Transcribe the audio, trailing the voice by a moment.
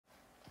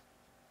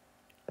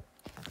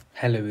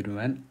Hello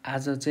everyone.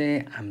 आज चाहिँ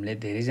हामीले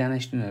धेरैजना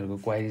स्टुडेन्टहरूको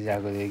क्वेरिज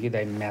आएको थियो कि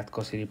दाइ म्याथ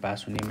कसरी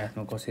पास हुने,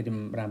 म्याथमा कसरी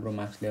राम्रो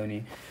मार्क्स ल्याउने,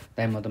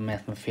 दाइ म त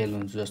म्याथमा फेल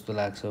हुन्छु जस्तो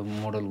लाग्छ,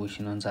 मोडल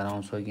क्वेसन अनुसार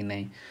आउँछ कि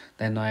नै,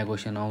 दाइ नयाँ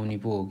क्वेसन आउने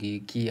पो हो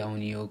कि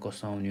आउने हो,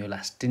 कसो आउने हो,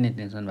 लास्टै नै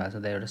टेन्सन भएको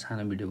छ। दाइ एउटा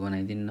सानो भिडियो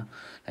बनाइदिनु न,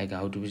 like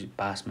how to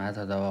pass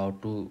math अथवा how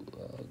to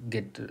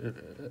get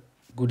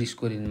good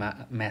score in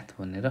math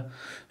भनेर।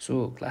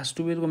 सो क्लास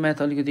 12को म्याथ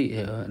अलिकति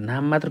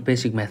नाम मात्र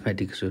बेसिक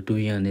म्याथमेटिक्स हो, टु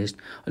बी अनेस्ट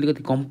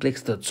अलिकति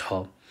कम्प्लेक्स त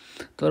छ,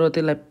 तर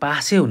त्यसलाई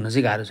पासै हुन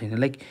चाहिँ गाह्रो छैन।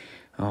 लाइक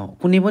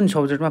कुनै पनि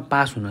सब्जेक्टमा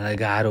पास हुनलाई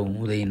गाह्रो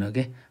हुँदैन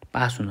के,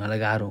 पास हुनलाई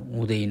गाह्रो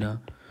हुँदैन,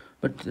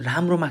 बट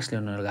राम्रो मार्क्स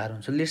ल्याउनलाई गाह्रो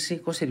हुन्छ। लेट्स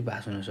चाहिँ कसरी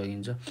पास हुन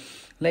सकिन्छ,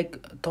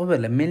 लाइक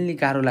तपाईँहरूलाई मेनली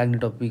गाह्रो लाग्ने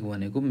टपिक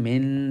भनेको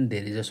मेन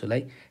धेरै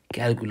जसोलाई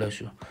क्यालकुलस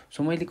हो।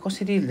 सो मैले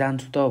कसरी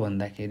जान्छु त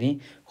भन्दाखेरि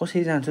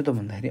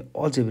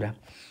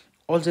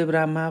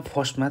अल्जेब्रामा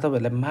फर्स्टमा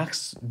तपाईँहरूलाई मार्क्स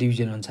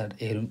डिभिजन अनुसार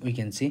हेरौँ, वी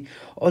क्यान सी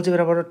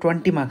अल्जेब्राबाट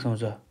 20 मार्क्स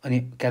आउँछ अनि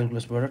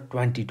क्यालकुलसबाट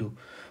 22।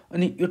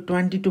 अनि यो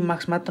 22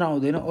 मार्क्स मात्र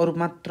आउँदैन, अरू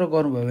मात्र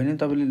गर्नुभयो भने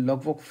तपाईँले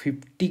लगभग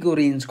 50 को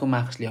रेन्जको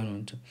मार्क्स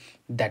ल्याउनुहुन्छ।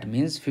 द्याट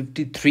मिन्स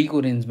 53 को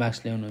रेन्ज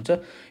मार्क्स ल्याउनुहुन्छ,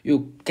 यो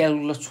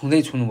क्यालकुलस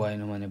छुनु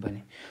भएन भने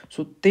पनि।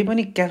 सो त्यही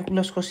पनि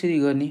क्यालकुलस कसरी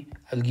गर्ने,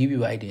 I will give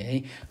you idea है।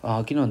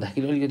 किन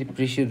भन्दाखेरि अलिकति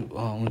प्रेसर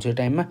हुन्छ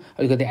टाइममा,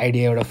 अलिकति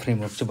आइडिया एउटा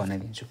फ्रेमवर्क चाहिँ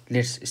बनाइदिन्छु।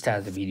 Let's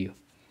start the video.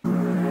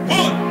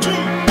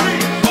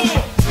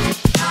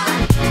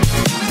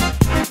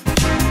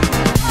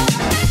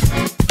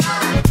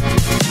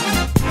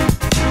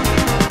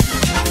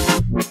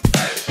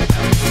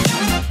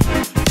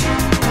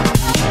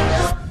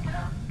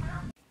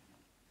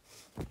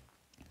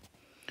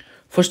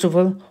 First of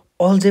all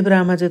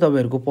अल्जेब्रामा चाहिँ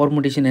तपाईँहरूको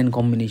पर्मुटेसन एन्ड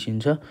कम्बिनेसन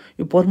छ।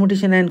 यो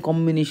पर्मुटेसन एन्ड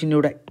कम्बिनेसन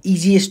एउटा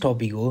इजिएस्ट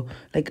टपिक हो,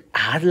 लाइक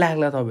हार्ड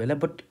लाग्ला तपाईँहरूलाई,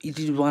 but it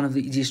is one of the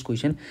easiest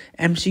question.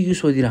 MCQ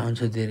सोधिरहेको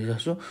हुन्छ धेरै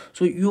जसो।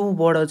 सो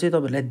योबाट चाहिँ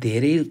तपाईँहरूलाई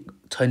धेरै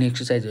छैन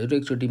एक्सर्साइजहरू,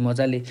 एकचोटि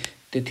मजाले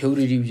त्यो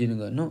थ्योरी रिभिजन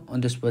गर्नु,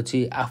 अनि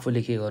त्यसपछि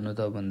आफूले के गर्नु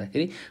त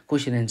भन्दाखेरि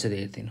क्वेसन एन्सर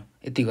हेरिदिनु,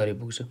 यति गरे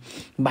पुग्छ।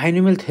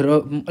 बाइनोमियल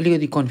थ्योरम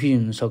अलिकति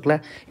confusion हुनसक्ला,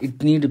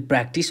 it need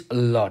practice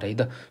lot है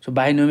त। सो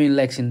बाइनोमियल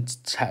एकछिन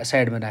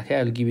साइडमा राखेँ,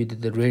 अहिले give it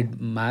the red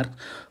mark.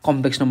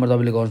 Complex number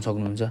तपाईँले गर्न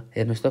सक्नुहुन्छ,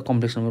 हेर्नुहोस् त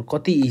कम्प्लेक्स नम्बर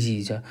कति इजी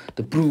छ,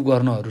 त्यो प्रुभ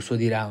गर्नहरू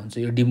सोधिरहेको हुन्छ।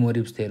 यो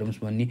डिमोरिभ्स थ्योरम्स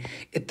भन्ने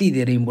यति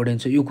धेरै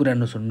इम्पोर्टेन्ट छ, यो कुरा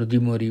नछोड्नु।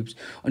 डिमोरिभ्स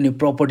अनि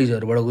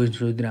प्रपर्टिजहरूबाट क्वेसन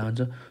सोधिरहेको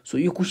हुन्छ।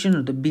 सो यो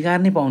क्वेसनहरू त बिगार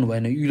नै पाउनु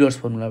भएन युलर्स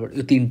फर्मुलाबाट,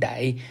 यो तिनवटा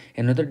है।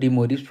 हेर्नु त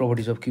डिमोरिभ्स,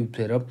 properties of cube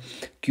theorem,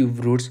 cube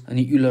roots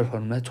अनि युलर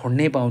फर्मुला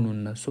छोड्नै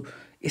पाउनुहुन्न। सो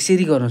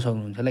यसरी गर्न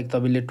सक्नुहुन्छ। लाइक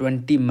तपाईँले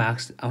 20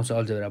 मार्क्स आउँछ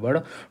अल्जेब्राबाट,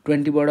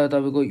 20बाट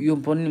तपाईँको यो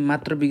पनि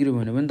मात्र बिग्रियो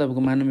भने पनि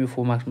तपाईँको मानौँ यो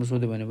 4 मार्क्समा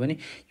सोध्यो भने पनि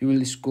you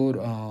will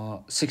score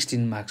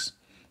 16 marks.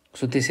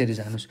 So त्यसरी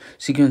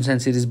जानुहोस्। सिक्वेन्स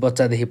एन्ड सिरिज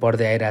बच्चादेखि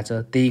पढ्दै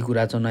आइरहेछ, त्यही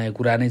कुरा छ, नयाँ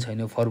कुरा नै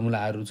छैन,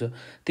 फर्मुलाहरू छ,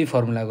 त्यही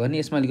फर्मुला गर्ने।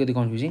 यसमा अलिकति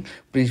confusing,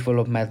 principal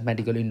of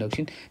mathematical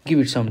induction, give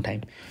it some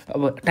time.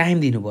 अब टाइम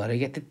दिनु पऱ्यो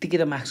क्या, त्यत्तिकै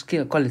त मार्क्स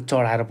के कसले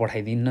चढाएर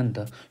पठाइदिन्न नि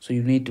त। So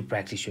you need to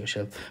practice your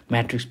self.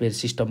 Matrix based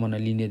system on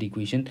linear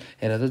equation,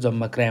 हेर त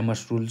जम्मा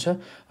क्रामर्स रुल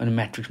छ अनि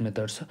म्याट्रिक्स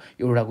मेथड छ।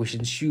 एउटा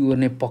क्वेसन स्योर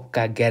नै,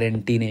 पक्का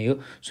ग्यारेन्टी नै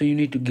हो। So you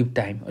need to give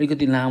time.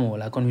 अलिकति लामो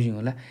होला, कन्फ्युजिङ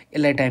होला,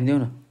 यसलाई टाइम देऊ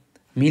न,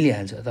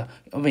 मिलिहाल्छ त।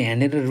 अब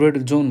यहाँनिर रेड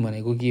जोन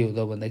भनेको के हो त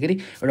भन्दाखेरि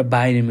एउटा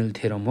बाइनोमियल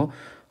थ्योरम हो,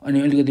 अनि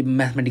अलिकति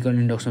म्याथमेटिकल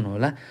इन्डक्सन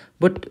होला।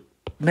 बट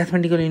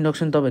म्याथमेटिकल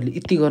इन्डक्सन तपाईँहरूले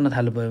यति गर्न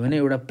थाल्नुभयो भने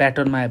एउटा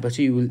प्याटर्नमा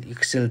आएपछि you will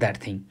Excel that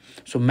thing.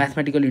 So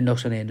mathematical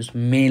induction हेर्नुहोस्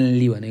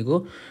मेनली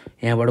भनेको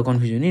यहाँबाट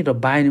कन्फ्युज हुने, र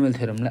बाइनोमियल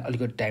थ्योरमलाई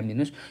अलिकति टाइम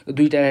दिनुहोस्। यो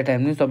दुईवटालाई टाइम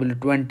दिनुहोस्, तपाईँले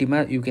 20मा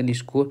यु क्यान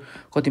स्कोर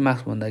कति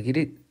मार्क्स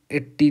भन्दाखेरि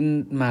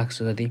 18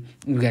 मार्क्स जति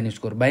you can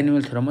score.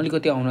 Binomial theorem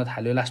अलिकति आउन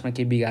थाल्यो, लास्टमा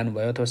के बिगार्नु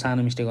भयो अथवा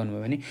सानो मिस्टेक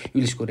गर्नुभयो भने यु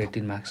विल स्कोर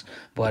 18 मार्क्स।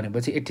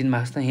 भनेपछि 18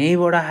 मार्क्स त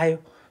यहीँबाट आयो।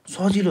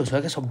 सजिलो छ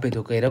क्या सबै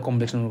थोक, हेर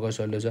कम्प्लेक्स नम्बर कति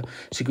सजिलो छ,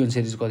 सिक्वेन्स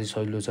सिरिज कति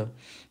सजिलो छ,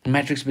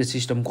 म्याट्रिक्स बेस्ड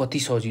सिस्टम कति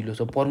सजिलो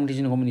छ,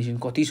 पर्मुटेसन कम्बिनेसन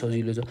कति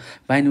सजिलो छ।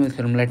 बाइनोमियल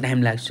थ्योरमलाई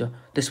टाइम लाग्छ,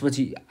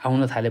 त्यसपछि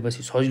आउन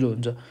थालेपछि सजिलो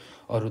हुन्छ,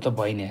 अरू त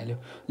भइ नै हाल्यो।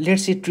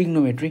 लेट्स सी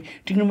ट्रिग्नोमेट्री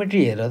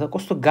हेरेर त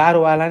कस्तो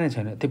गाह्रोवाला नै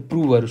छैन, त्यो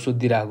प्रुभहरू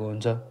सोधिरहेको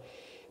हुन्छ।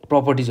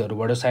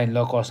 प्रपर्टिजहरूबाट साइन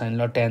ल,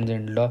 कसाइन ल,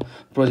 ट्यान्जेन्ट ल,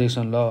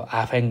 प्रोजेक्सन ल,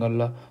 हाफ एङ्गल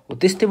ल, हो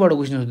त्यस्तैबाट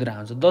क्वेसन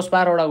सोधिरहेको हुन्छ।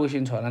 10-12वटा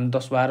क्वेसन छ होला नि,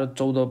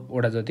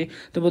 10-12-14वटा जति,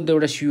 त्यो पनि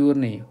एउटा स्योर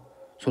नै हो।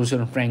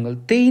 सोल्युसन अफ ट्राइङ्गल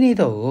त्यही नै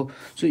त हो।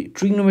 सो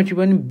ट्रिग्नोमेट्री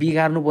पनि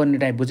बिगार्नु पर्ने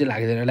टाइपको चाहिँ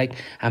लाग्दैन। लाइक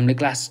हामीले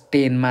क्लास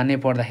 10मा नै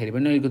पढ्दाखेरि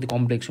पनि अलिकति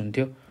कम्प्लेक्स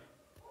हुन्थ्यो,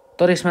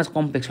 तर यसमा चाहिँ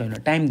कम्प्लेक्स होइन,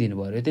 टाइम दिनु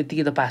पऱ्यो,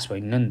 त्यत्तिकै त पास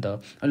भइन्न नि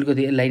त।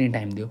 अलिकति यसलाई नै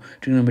टाइम दियो।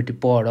 ट्रिग्नोमेट्री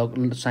पढ,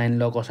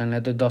 साइन ल,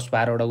 कसाइनलाई त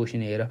 10-12वटा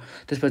क्वेसन हेर,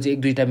 त्यसपछि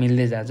 1-2टा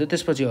मिल्दै जान्छ,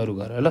 त्यसपछि अरू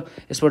गर ल।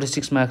 यसबाट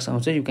 6 मार्क्स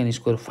आउँछ, यु क्यान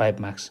स्कोर 5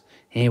 मार्क्स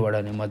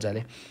यहीँबाट नै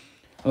मजाले।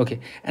 ओके,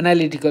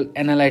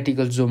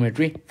 एनालाइटिकल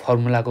जोमेट्री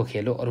फर्मुलाको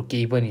खेल हो, अरू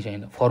केही पनि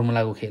छैन,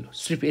 फर्मुलाको खेल हो,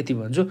 सिर्फ यति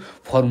भन्छु,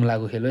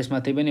 फर्मुलाको खेल हो। यसमा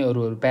त्यही पनि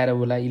अरू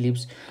प्याराबोला,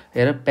 इलिप्स,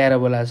 हेर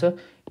प्याराबोला छ,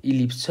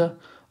 इलिप्स छ,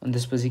 अनि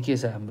त्यसपछि के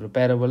छ हाम्रो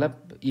प्याराबोला,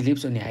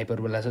 इलिप्स अनि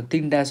हाइपरबोला छ,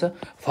 3टा छ।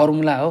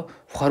 फर्मुला हो,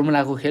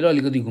 फर्मुलाको खेल,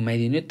 अलिकति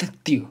घुमाइदिनु,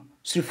 त्यति हो।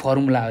 सिर्फ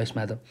फर्मुला हो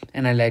यसमा त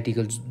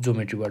analytical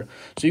जोमेट्रीबाट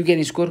so you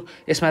can score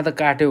यसमा त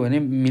काट्यो भने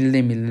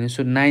मिल्दैन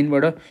सो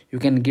 9बाट यु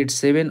क्यान गेट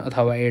 7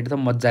 अथवा 8 त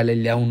मजाले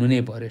ल्याउनु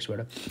नै पर्यो यसबाट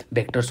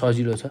भेक्टर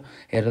सजिलो छ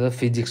हेर त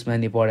फिजिक्समा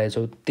नि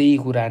पढाएछौ त्यही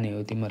कुरा नै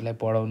हो तिमीहरूलाई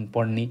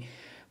पढ्ने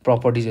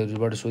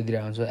प्रपर्टिजहरूबाट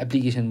सोधिरहेको हुन्छ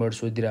एप्लिकेसनबाट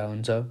सोधिरहेको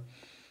हुन्छ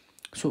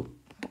सो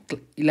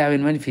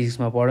 11मा नि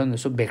फिजिक्समा पढ नि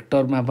सो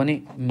भेक्टरमा पनि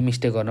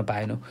मिस्टेक गर्न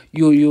पाएनौ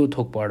यो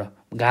थोक पढ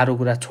गाह्रो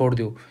कुरा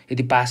छोडिदेऊ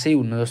यदि पासै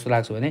हुन्न जस्तो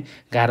लाग्छ भने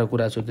गाह्रो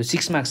कुरा छोडिदेऊ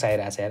 6 मार्क्स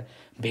आइरहेछ यार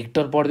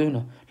भेक्टर पढ्देऊ न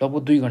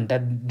लगभग 2 घन्टा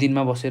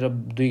दिनमा बसेर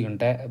 2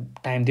 घन्टा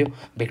टाइम दियो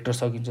भेक्टर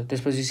सकिन्छ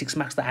त्यसपछि 6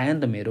 मार्क्स त आयो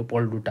नि त मेरो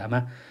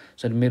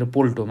मेरो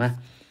पोल्टोमा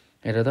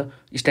हेर त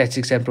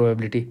स्ट्याटिस्टिक्स एन्ड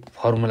प्रोबेबिलिटी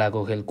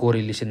फर्मुलाको खेल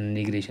कोरिलेसन एन्ड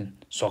रिग्रेसन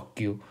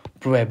सक्यो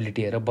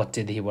प्रोबेबिलिटी हेर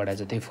बच्चेदेखि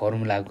बढाएछ त्यही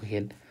फर्मुलाको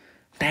खेल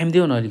टाइम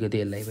देऊ न अलिकति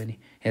यसलाई पनि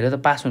हेर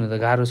त पास हुनु त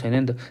गाह्रो छैन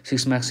नि त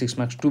 6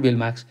 मार्क्स 12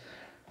 मार्क्स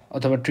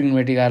अथवा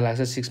ट्रिग्नोमेट्री गाह्रो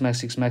लाग्छ 6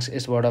 मार्क्स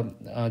यसबाट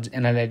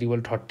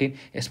एनालाइटिकल 13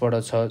 यसबाट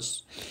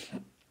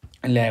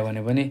 6 ल्यायो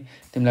भने पनि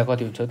तिमीलाई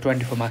कति हुन्छ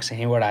 24 मार्क्स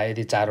यहीँबाट आयो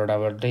यदि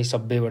 4वटाबाटै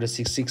सबैबाट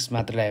 6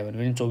 मात्र ल्यायो भने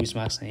पनि 24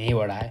 मार्क्स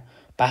यहीँबाट आयो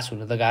पास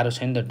हुनु त गाह्रो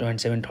छैन त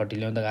 27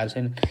 30 ल्याउनु त गाह्रो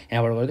छैन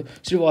यहाँबाट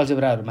गरिदियो सिर्फ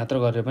अल्जेब्राहरू मात्र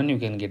गरेर पनि यु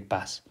क्यान गेट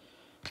पास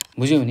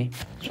बुझ्यौ नि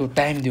सो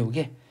टाइम देऊ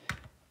के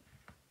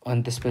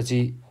अनि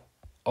त्यसपछि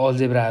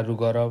अल्जेब्राहरू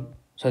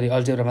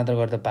अल्जेब्रा मात्र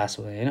गर्दा पास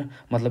हो होइन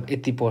मतलब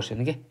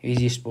 80% के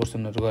इजिएस्ट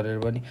पोर्सनहरू गरेर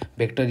पनि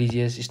भेक्टर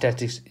इजिएस्ट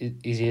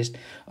स्ट्याटिस्टिक्स इजिएस्ट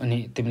अनि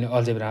तिमीले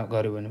अल्जेब्रा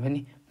गर्यो भने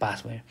पनि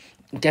पास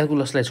भयो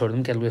क्यालकुलसलाई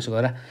छोडिदिउँ क्यालकुलस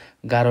गर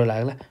गाह्रो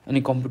लाग्ला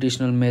अनि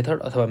कम्पिटिसनल मेथड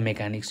अथवा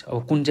मेकानिक्स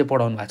अब कुन चाहिँ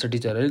पढाउनु भएको छ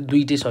टिचरहरूले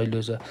दुइटै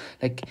सजिलो छ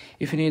like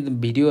if you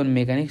video on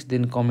mechanics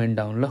then comment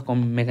down ल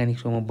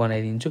मेकानिक्सको म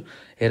बनाइदिन्छु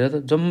हेर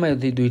त जम्मा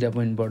यति 2टा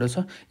पोइन्टबाट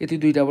छ यति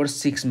 2टाबाट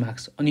 6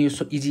 मार्क्स अनि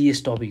यो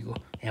इजिएस्ट टपिक हो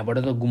यहाँबाट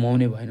त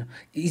घुमाउने भएन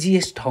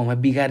इजिएस्ट ठाउँमा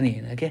बिगार्ने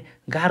होइन क्या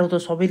गाह्रो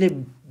त सबैले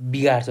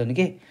बिगार्छन्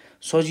के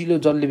सजिलो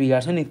जसले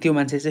बिगार्छ नि त्यो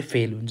मान्छे चाहिँ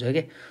फेल हुन्छ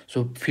क्या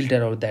so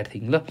filter out that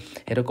thing ल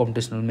हेर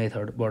कम्पिटिसनल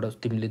मेथडबाट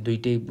तिमीले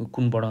दुइटै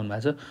कुन पढाउनु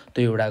भएको छ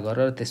त्यो एउटा गर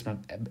त्यसमा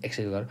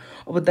एक्सर्साइज गर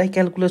अब दाइ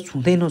क्यालकुलस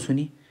छुँदै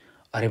नछुनी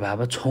अरे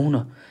बाबा छौँ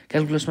न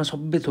क्यालकुलसमा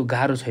सबै थोक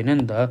गाह्रो छैन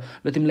नि त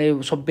ल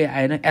तिमीलाई सबै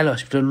आएन एल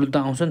हस्पिटल त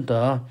आउँछ नि त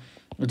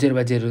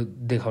जेरो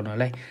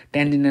देखाउनलाई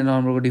टेन्जेन्ट एन्ड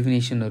नर्मलको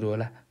डेफिनेसनहरू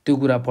होला त्यो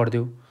कुरा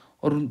पढ्देऊ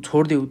अरू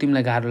छोडिदेऊ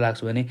तिमीलाई गाह्रो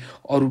लाग्छ भने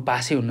अरू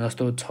पासै हुनु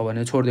जस्तो छ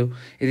भने छोडिदेऊ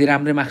यदि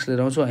राम्रै मार्क्स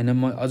लिएर आउँछु होइन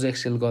म अझ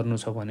एक्सेल गर्नु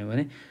छ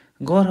भने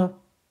गर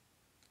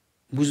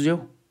बुझ्यौ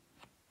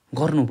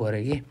गर्नु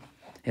पऱ्यो कि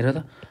हेर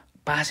त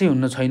पासै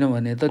हुन्न छैन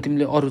भने त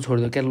तिमीले अरू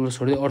छोडिदेऊ क्यालकुलस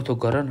छोडिदेऊ अरू थोक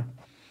गर न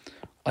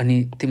अनि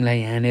तिमीलाई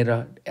यहाँनिर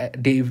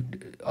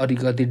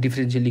अलिकति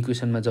डिफ्रेन्सियल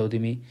इक्वेसनमा जाऊ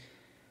तिमी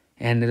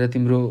यहाँनिर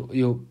तिम्रो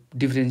यो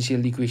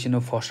differential equation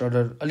of first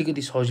order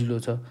अलिकति सजिलो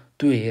छ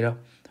त्यो हेर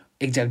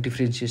एक्ज्याक्ट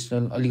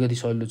डिफ्रेन्सिएसन अलिकति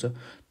सजिलो छ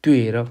त्यो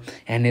हेर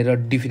यहाँनिर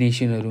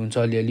डिफिनेसनहरू हुन्छ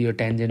अलिअलि यो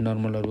टेन्जेन्ट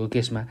नर्मलहरूको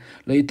केसमा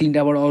ल यो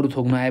 3टाबाट अरू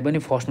थोक्नु आए पनि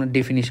फर्स्टमा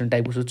डेफिनेसन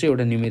टाइपको सोध्छ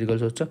एउटा न्युमेरिकल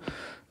सोध्छ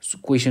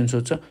क्वेसन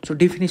सोध्छ सो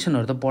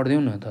डेफिनेसनहरू त पढ्दैौ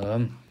न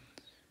त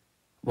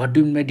what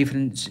do my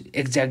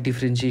exact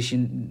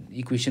differentiation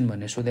equation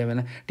भनेर सोध्यो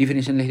बेला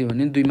डिफिनेसन लेख्यो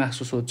भने 2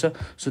 मार्क्सको सोध्छ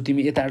सो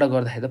तिमी यताबाट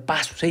गर्दाखेरि त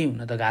पास चाहिँ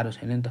हुन त गाह्रो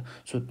छैन नि त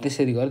सो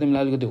त्यसरी गरेर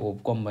तिमीलाई अलिकति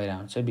होप कम भइरहेको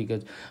हुन्छ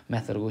बिकज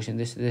म्याथहरूको क्वेसन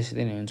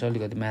त्यस्तै नै हुन्छ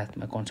अलिकति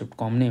म्याथमा कन्सेप्ट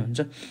कम नै हुन्छ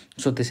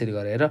सो त्यसरी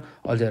गरेर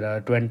अल्जेब्रा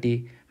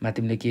 20मा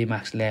तिमीले के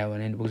मार्क्स ल्यायो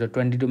भने पुग्छ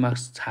 22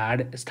 मार्क्स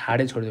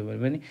छाडै छोडिदियो भने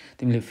पनि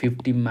तिमीले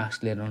 50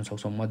 मार्क्स लिएर आउन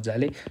सक्छौ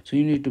मजाले so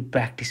you need to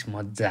practice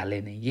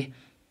मजाले नै के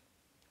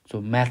सो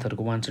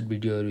म्याथहरूको 1 सेट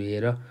भिडियोहरू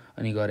हेर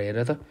अनि गरेर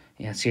त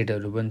यहाँ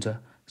सेटहरू पनि छ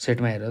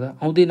सेटमा हेर त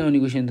आउँदैन अनि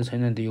क्वेसन त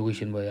छैन नि त यो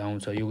क्वेसन भयो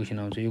आउँछ यो क्वेसन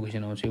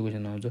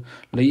आउँछ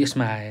ल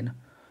यसमा आएन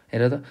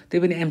हेर त त्यही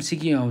पनि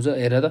एमसिक्यू आउँछ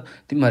हेर त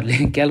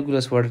तिमीहरूले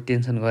क्यालकुलसबाट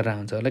टेन्सन गरेर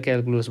हुन्छ होला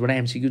क्यालकुलसबाट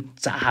एमसिक्यू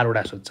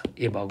 4वटा सोध्छ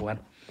ए भगवान्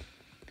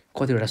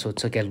कतिवटा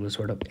सोध्छ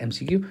क्यालकुलसबाट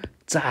एमसिक्यू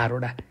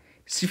 4वटा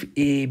सिर्फ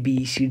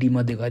एबिसिडी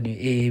मध्ये गर्ने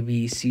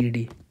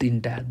एबिसिडी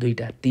 3टा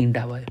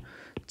 3टा भयो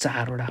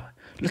 4वटा भयो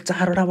ल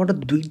 4वटाबाट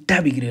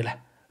 2टा बिग्रियो ल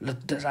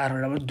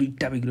 4वटाबाट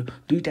 2टा बिग्रियो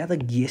 2टा त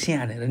गेसै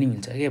हानेर नि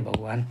मिल्छ के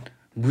भगवान्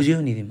बुझ्यौ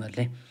नि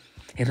तिमीहरूले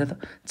हेर त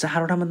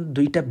 4वटामा त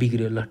 2टा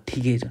बिग्रियो ल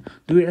ठिकै छ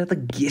 2टा त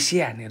गेसै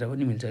हानेर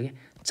पनि मिल्छ कि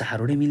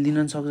 4वटै मिल्दिन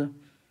नि सक्छ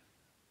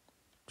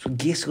सो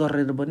गेस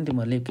गरेर पनि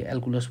तिमीहरूले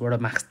क्यालकुलसबाट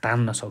मार्क्स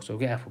तान्न सक्छौ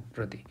क्या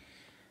आफूप्रति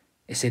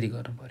यसरी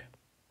गर्नु पऱ्यो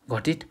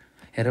गट इट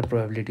हेर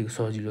प्रोबेबिलिटीको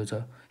सजिलो छ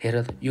हेर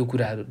त यो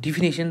कुराहरू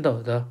डिफिनेसन त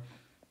हो त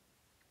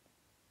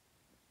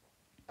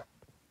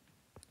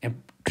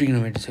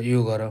ट्रिग्नोमेट्री छ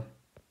यो गर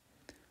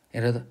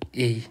हेर त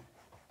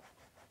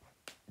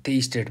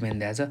त्यही स्टेटमेन्ट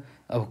दिएको छ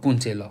अब कुन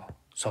चाहिँ ल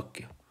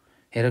सक्यो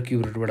हेर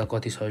क्युब रुटबाट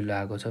कति सजिलो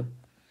आएको छ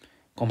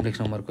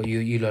कम्प्लेक्स नम्बरको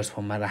यो युलर्स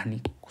फर्ममा राख्ने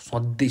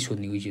सधैँ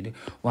सोध्ने क्वेसन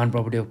हो 1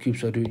 property of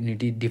cubes of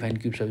unity define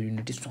cubes of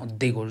unity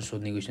सधैँ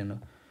सोध्ने क्वेसन हो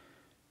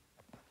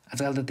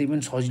आजकल त त्यही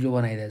पनि सजिलो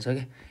बनाइदिएको छ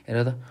क्या हेर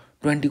त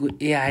 20 को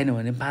ए आएन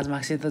भने 5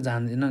 मार्क्सै त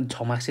जान्दैन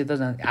 6 मार्क्सै त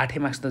 8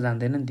 मार्क्स त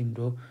जान्दैन नि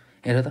तिम्रो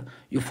हेर त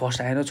यो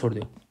फर्स्ट आएर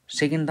छोडिदेऊ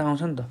सेकेन्ड त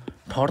आउँछ नि त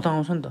थर्ड त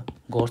आउँछ नि त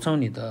गर्छौ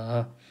नि त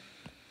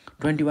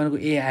 21 को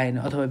ए आएन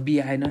अथवा बी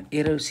आएन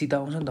ए र सी त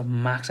आउँछ नि त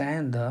मार्क्स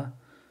आयो नि त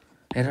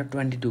हेर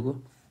 22 को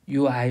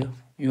यो आयो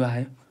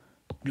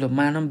ल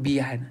मानव बी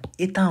आएन,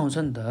 यता आउँछ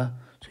नि त।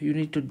 So you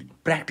need to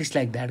practice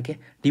like that के,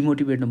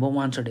 डिमोटिभेट नभए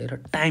वान सट हेर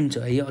टाइम छ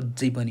है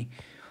अझै पनि।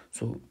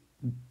 सो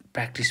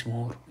प्र्याक्टिस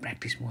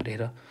मोर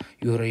हेर,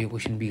 यो र यो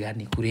क्वेसन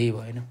बिगार्ने कुरै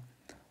भएन।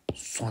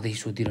 सधैँ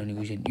सोधिरहने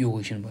क्वेसन, यो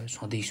क्वेसन भयो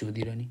सधैँ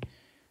सोधिरहने,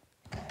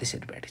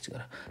 त्यसरी प्र्याक्टिस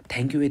गर।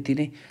 Thank you. यति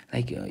नै।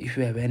 Like if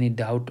you have any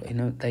doubt होइन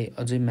दाइ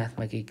अझै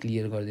म्याथमा केही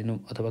क्लियर गरिदिनु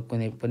अथवा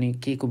कुनै पनि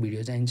के को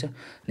भिडियो चाहिन्छ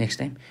next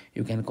time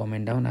you can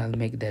comment down, I will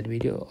make that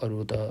video.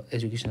 अरू त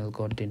educational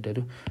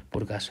कन्टेन्टहरू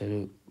पोडकास्टहरू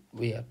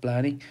we are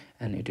planning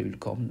and it will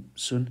come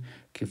soon.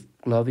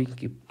 Keep loving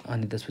keep,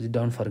 अनि त्यसपछि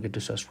don't forget to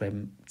subscribe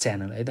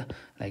channel है त।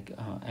 Like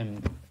I am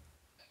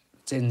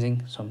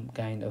changing some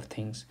kind of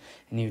things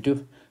in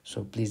YouTube,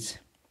 so please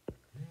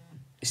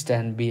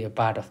stand be a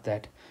part of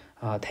that.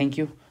 Thank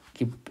you.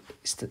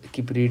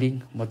 Keep reading,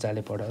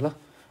 मजाले पढ ल,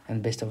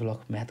 and best of lock.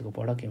 म्याथको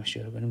पढ,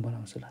 केमिस्ट्रीहरू पनि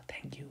बनाउँछु ल।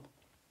 Thank you.